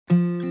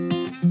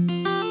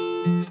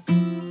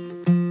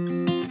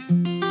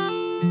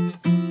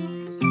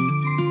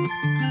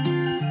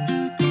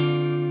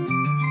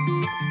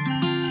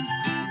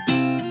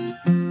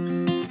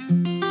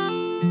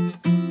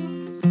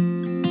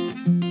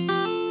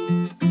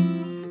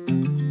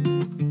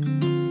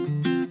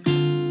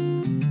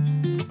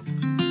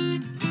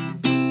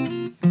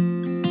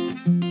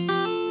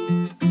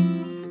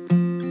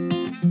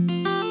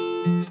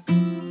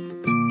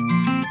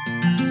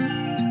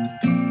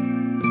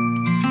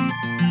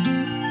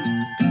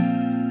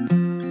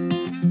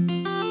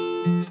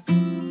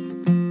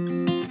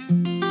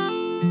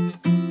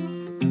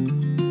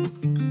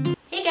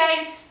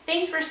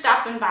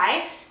stopping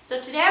by.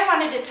 So today I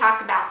wanted to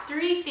talk about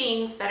 3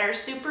 things that are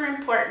super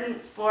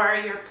important for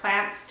your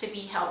plants to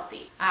be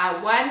healthy.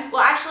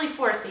 Actually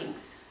 4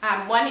 things.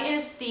 One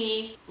is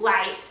the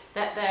light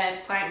that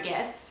the plant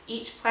gets.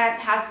 Each plant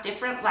has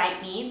different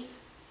light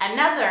needs.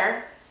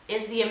 Another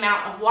is the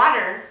amount of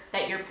water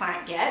that your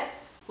plant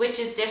gets, which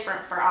is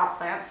different for all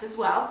plants as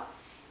well.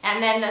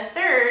 And then the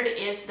third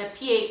is the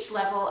pH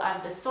level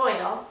of the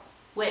soil,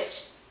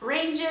 which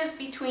ranges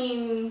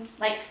between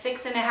like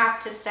 6.5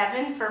 to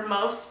 7 for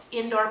most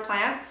indoor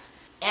plants.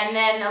 And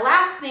then the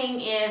last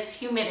thing is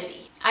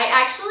humidity. I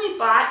actually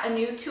bought a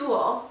new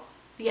tool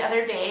the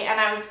other day and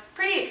I was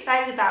pretty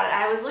excited about it.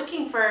 I was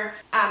looking for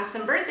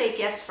some birthday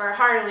gifts for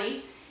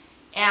Harley,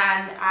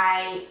 and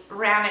I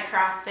ran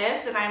across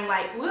this and I'm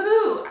like,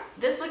 woohoo,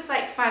 this looks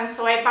like fun.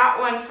 So I bought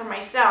one for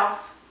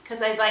myself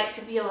because I'd like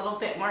to be a little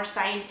bit more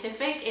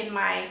scientific in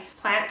my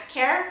plant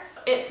care.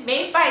 It's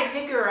made by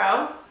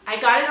Vigoro. I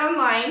got it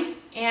online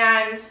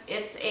and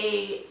it's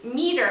a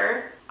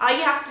meter. All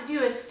you have to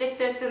do is stick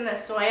this in the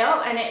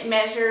soil and it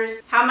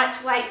measures how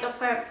much light the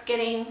plant's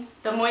getting,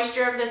 the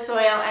moisture of the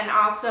soil, and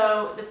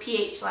also the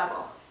pH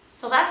level.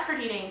 So that's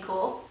pretty dang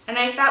cool. And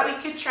I thought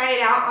we could try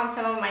it out on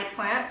some of my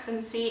plants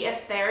and see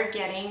if they're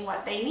getting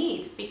what they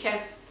need,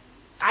 because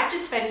I've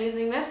just been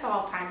using this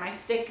all the time. I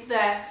stick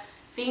the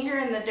finger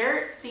in the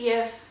dirt, see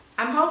if,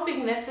 I'm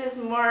hoping this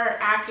is more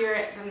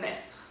accurate than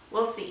this.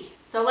 We'll see.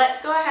 So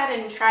let's go ahead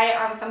and try it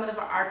on some of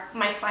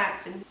my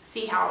plants and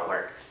see how it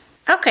works.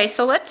 Okay,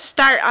 so let's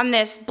start on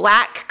this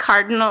black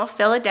cardinal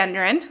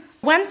philodendron.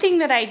 One thing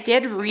that I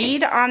did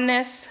read on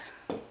this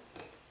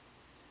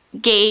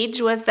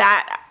Gage was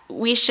that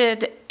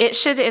it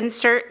should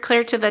insert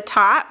clear to the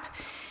top,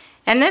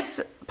 and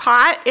this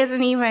pot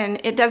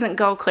it doesn't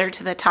go clear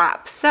to the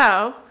top,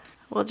 so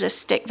we'll just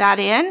stick that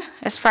in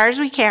as far as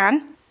we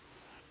can.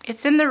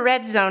 It's in the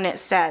red zone, it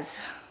says.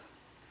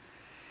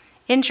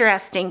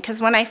 Interesting, because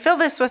when I fill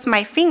this with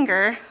my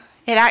finger,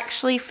 it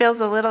actually feels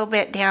a little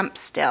bit damp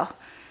still.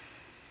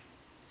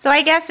 So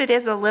I guess it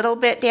is a little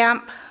bit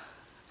damp,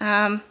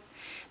 but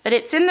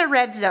it's in the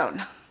red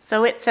zone,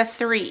 so it's a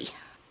 3.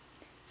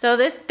 So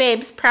this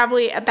babe's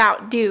probably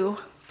about due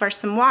for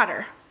some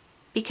water,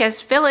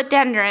 because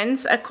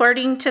philodendrons,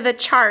 according to the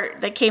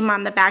chart that came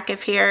on the back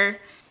of here,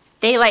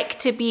 they like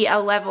to be a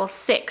level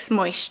 6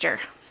 moisture.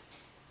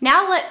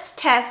 Now let's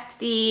test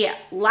the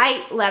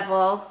light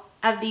level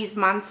of these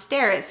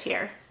monsteras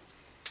here.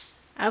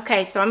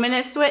 Okay, so I'm going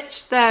to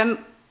switch the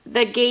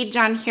gauge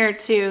on here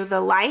to the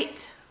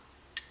light.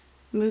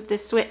 Move the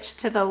switch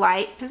to the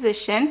light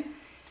position,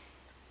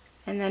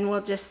 and then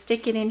we'll just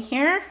stick it in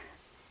here.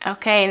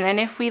 Okay, and then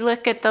if we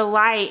look at the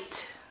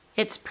light,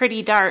 it's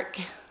pretty dark.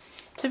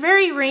 It's a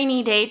very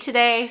rainy day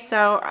today,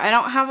 so I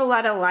don't have a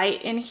lot of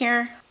light in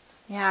here.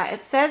 Yeah,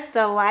 it says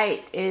the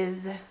light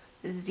is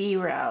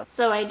 0.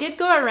 So I did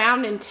go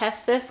around and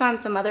test this on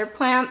some other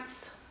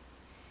plants,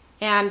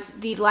 and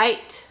the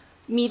light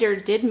meter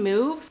did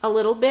move a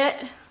little bit.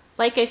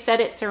 Like I said,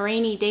 it's a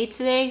rainy day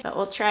today, but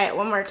we'll try it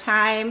one more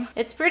time.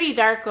 It's pretty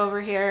dark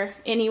over here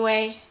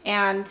anyway,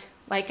 and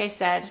like I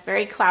said,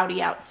 very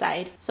cloudy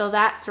outside. So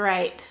that's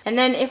right. And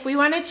then if we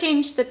want to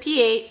change the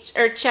pH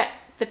or check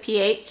the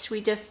pH,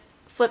 we just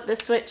flip the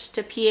switch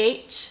to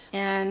pH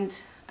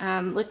and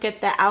look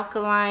at the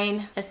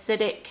alkaline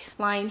acidic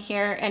line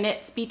here, and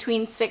it's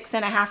between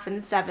 6.5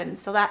 and 7,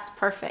 so that's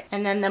perfect.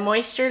 And then the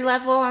moisture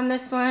level on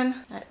this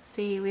one, let's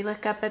see, we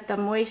look up at the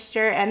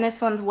moisture, and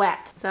this one's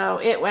wet, so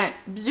it went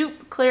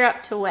zoop clear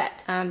up to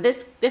wet.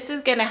 This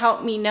is going to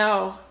help me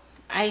know.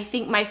 I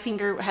think my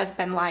finger has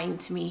been lying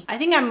to me. I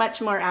think I'm much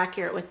more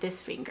accurate with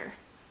this finger.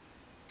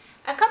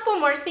 A couple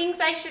more things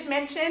I should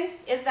mention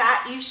is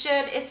that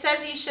it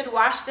says you should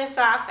wash this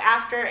off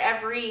after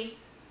every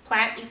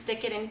plant you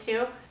stick it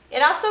into.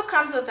 It also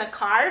comes with a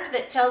card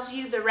that tells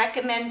you the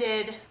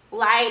recommended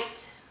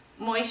light,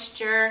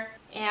 moisture,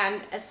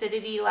 and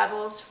acidity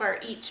levels for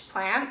each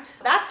plant.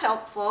 That's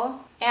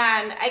helpful,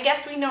 and I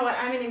guess we know what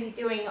I'm going to be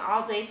doing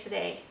all day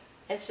today.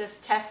 It's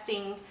just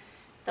testing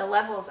the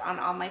levels on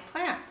all my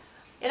plants.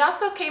 It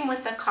also came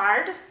with a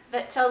card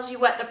that tells you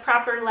what the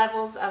proper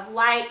levels of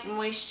light,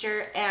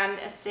 moisture, and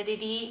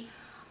acidity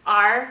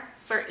are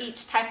for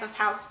each type of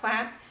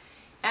houseplant.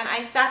 And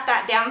I sat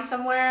that down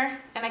somewhere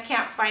and I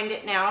can't find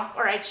it now,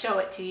 or I'd show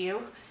it to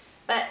you.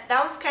 But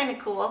that was kind of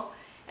cool.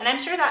 And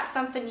I'm sure that's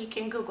something you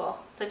can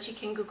Google, since you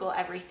can Google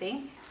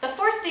everything. The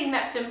 4th thing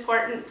that's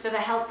important to the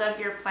health of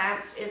your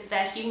plants is the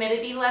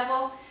humidity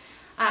level.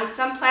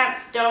 Some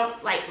plants don't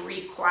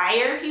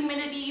require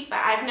humidity, but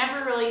I've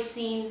never really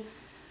seen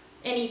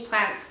any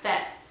plants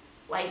that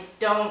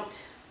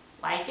don't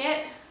like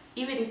it.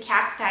 Even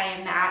cacti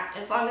and that,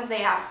 as long as they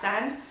have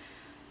sun,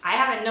 I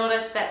haven't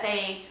noticed that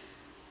they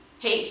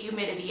hate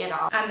humidity at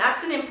all.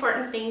 That's an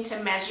important thing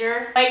to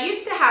measure. I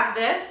used to have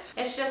this.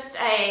 It's just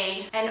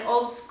an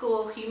old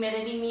school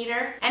humidity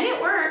meter, and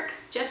it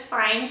works just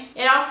fine.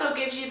 It also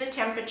gives you the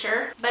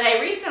temperature, but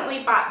I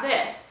recently bought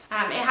this.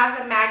 It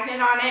has a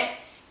magnet on it,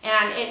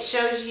 and it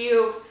shows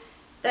you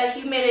the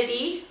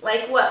humidity,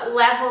 like what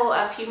level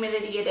of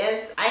humidity it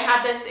is. I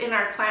had this in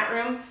our plant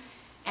room,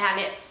 and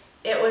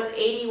it was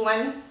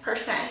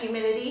 81%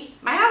 humidity.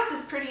 My house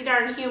is pretty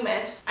darn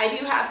humid. I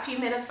do have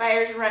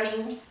humidifiers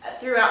running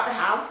throughout the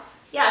house.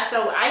 Yeah,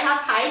 so I have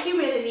high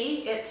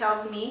humidity, it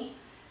tells me.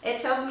 It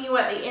tells me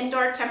what the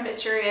indoor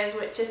temperature is,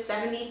 which is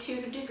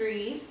 72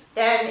 degrees.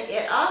 Then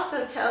it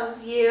also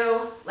tells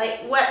you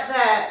like what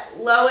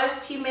the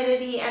lowest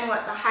humidity and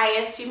what the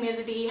highest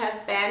humidity has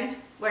been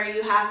where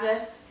you have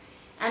this,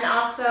 and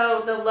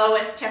also the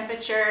lowest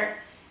temperature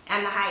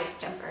and the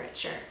highest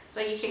temperature.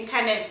 So you can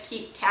kind of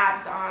keep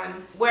tabs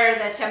on where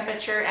the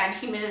temperature and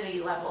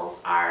humidity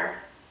levels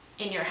are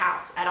in your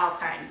house at all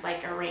times,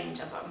 like a range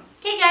of them.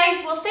 Okay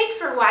guys, well thanks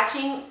for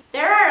watching.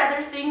 There are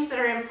other things that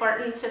are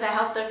important to the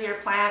health of your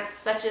plants,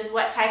 such as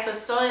what type of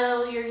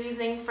soil you're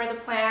using for the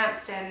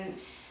plants, and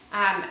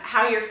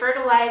how you're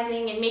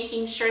fertilizing and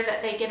making sure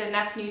that they get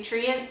enough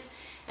nutrients.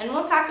 And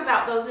we'll talk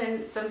about those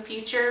in some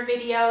future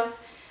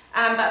videos.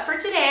 But for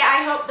today,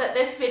 I hope that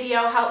this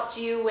video helped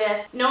you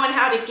with knowing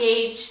how to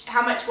gauge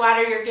how much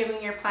water you're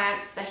giving your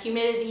plants, the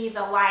humidity,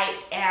 the light,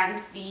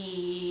 and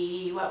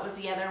the, what was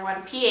the other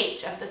one,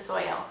 pH of the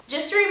soil.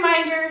 Just a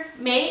reminder,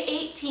 May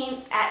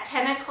 18th at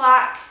 10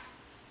 o'clock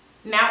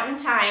Mountain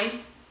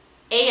Time,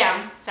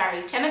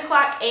 10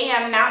 o'clock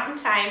a.m. Mountain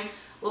Time,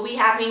 we'll be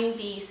having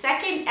the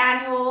second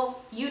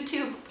annual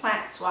YouTube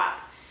plant swap.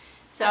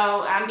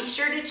 So be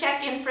sure to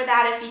check in for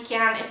that if you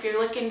can, if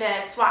you're looking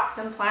to swap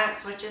some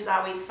plants, which is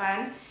always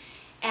fun.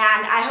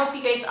 And I hope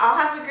you guys all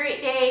have a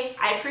great day.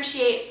 I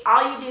appreciate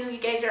all you do. You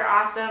guys are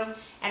awesome.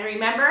 And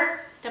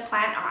remember to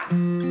plant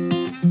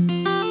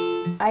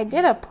on. I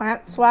did a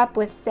plant swap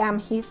with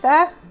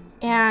Samhitha,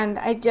 and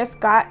I just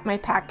got my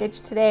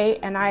package today,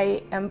 and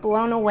I am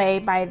blown away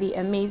by the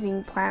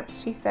amazing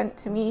plants she sent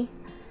to me.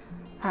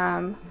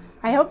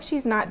 I hope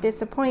she's not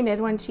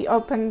disappointed when she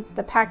opens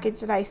the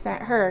package that I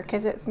sent her,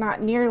 because it's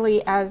not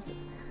nearly as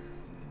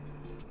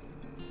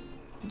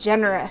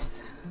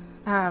generous.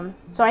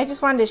 So I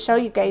just wanted to show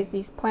you guys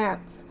these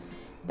plants.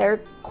 They're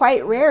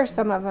quite rare,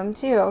 some of them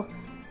too.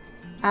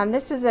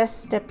 This is a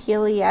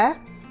Stapelia.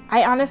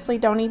 I honestly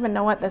don't even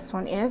know what this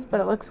one is,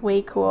 but it looks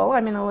way cool.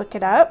 I'm going to look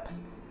it up.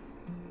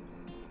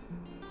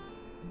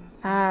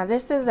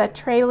 This is a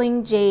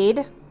trailing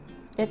jade.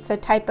 It's a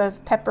type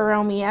of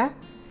peperomia.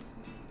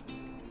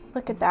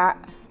 Look at that.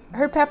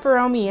 Her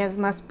peperomias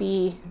must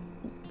be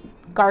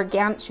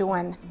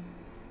gargantuan.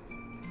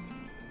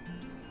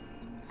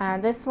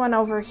 This one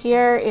over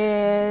here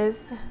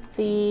is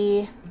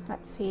the,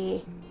 let's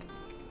see.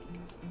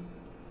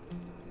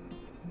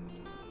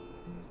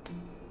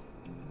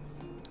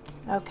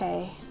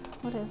 Okay,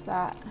 what is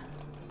that?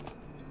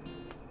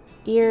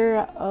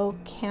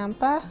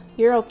 Eurocampa?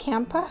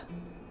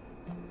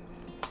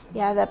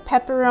 Yeah, the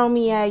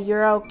peperomia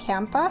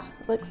Eurocampa,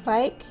 looks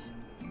like.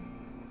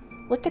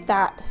 Look at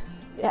that.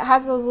 It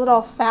has those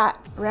little fat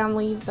round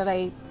leaves that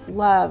I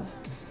love.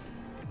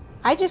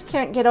 I just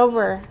can't get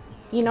over,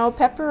 you know,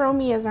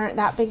 peperomias aren't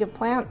that big of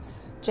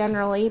plants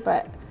generally,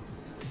 but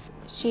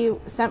she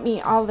sent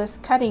me all this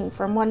cutting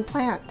from one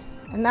plant,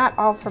 and that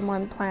all from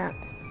one plant.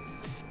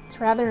 It's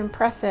rather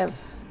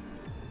impressive.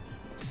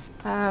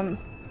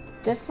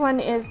 This one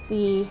is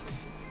the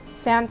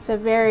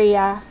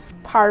Sansevieria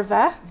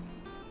parva,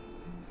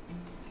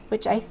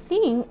 which I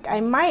think I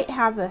might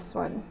have this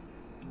one.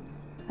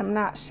 I'm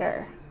not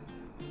sure.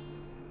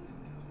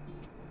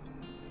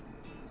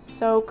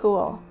 So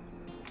cool.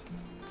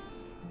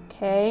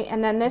 Okay,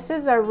 and then this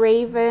is a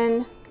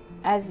raven,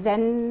 a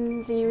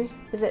zenzi.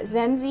 Is it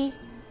zenzi?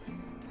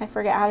 I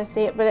forget how to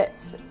say it, but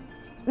it's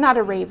not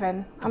a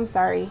raven. I'm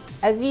sorry.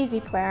 A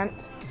ZZ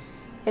plant.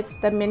 It's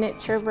the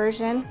miniature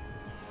version.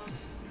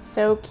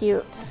 So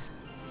cute.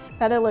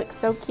 That it looks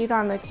so cute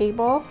on the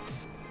table.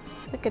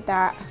 Look at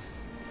that.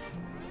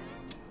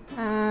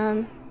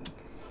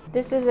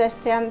 This is a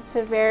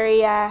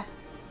Sansevieria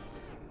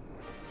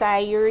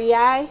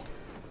Sayurii.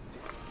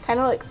 Kind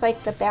of looks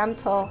like the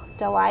Bantal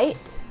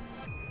Delight.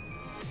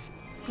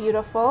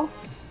 Beautiful.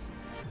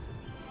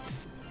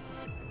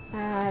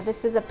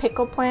 This is a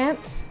pickle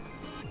plant.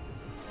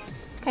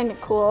 It's kind of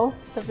cool,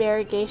 the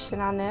variegation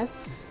on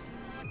this.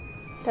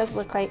 Does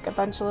look like a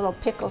bunch of little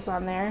pickles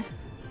on there.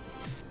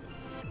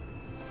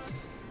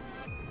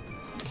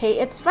 Okay,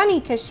 it's funny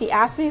because she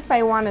asked me if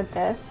I wanted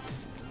this,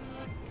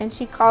 and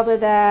she called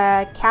it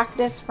a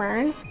cactus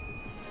fern,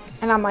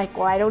 and I'm like,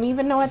 well, I don't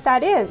even know what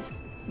that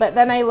is. But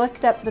then I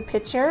looked up the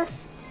picture,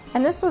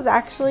 and this was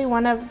actually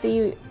one of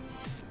the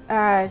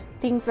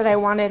things that I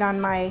wanted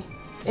on my,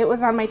 it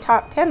was on my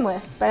top 10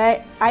 list,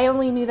 but I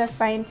only knew the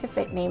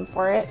scientific name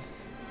for it,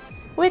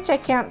 which I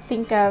can't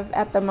think of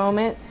at the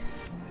moment.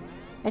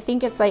 I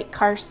think it's like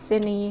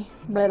Carcini,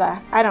 blah,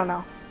 blah, I don't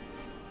know.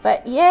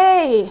 But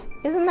yay,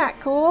 isn't that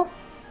cool?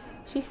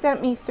 She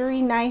sent me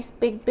 3 nice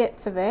big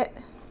bits of it.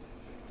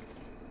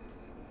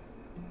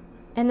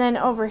 And then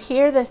over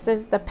here, this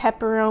is the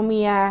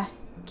Peperomia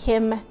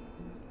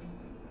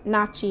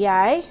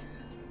Nachii.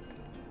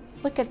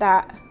 Look at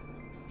that.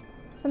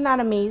 Isn't that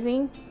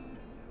amazing?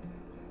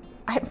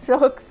 I'm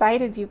so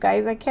excited, you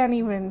guys. I can't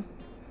even.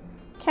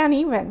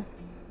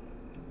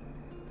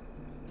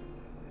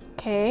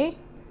 Okay.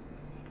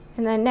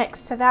 And then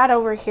next to that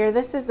over here,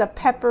 this is a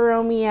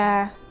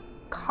Peperomia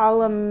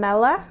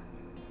columella.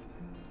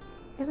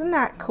 Isn't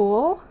that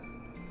cool?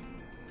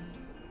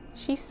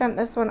 She sent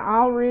this one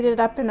all rooted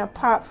up in a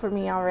pot for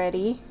me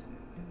already.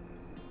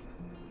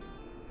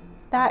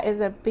 That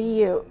is a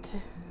beaut.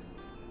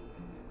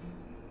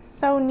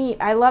 So neat.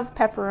 I love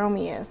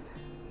peperomias.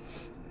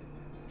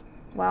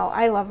 Well,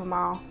 I love them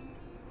all.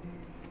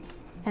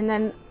 And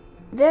then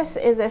this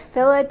is a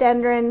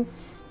Philodendron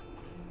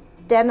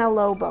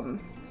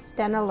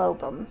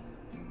stenolobum.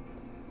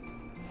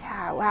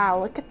 Yeah, wow,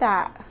 look at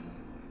that.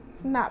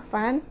 Isn't that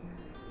fun?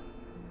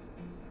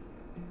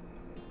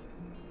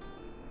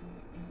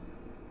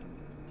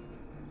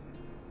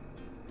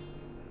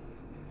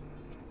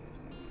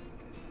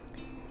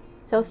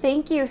 So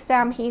thank you,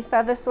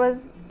 Samhitha. This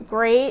was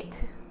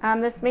great.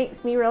 This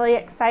makes me really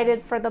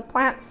excited for the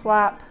plant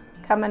swap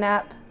coming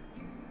up.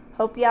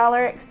 Hope y'all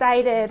are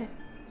excited.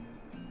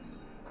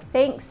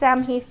 Thanks,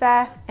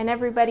 Samhitha, and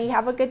everybody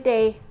have a good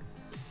day.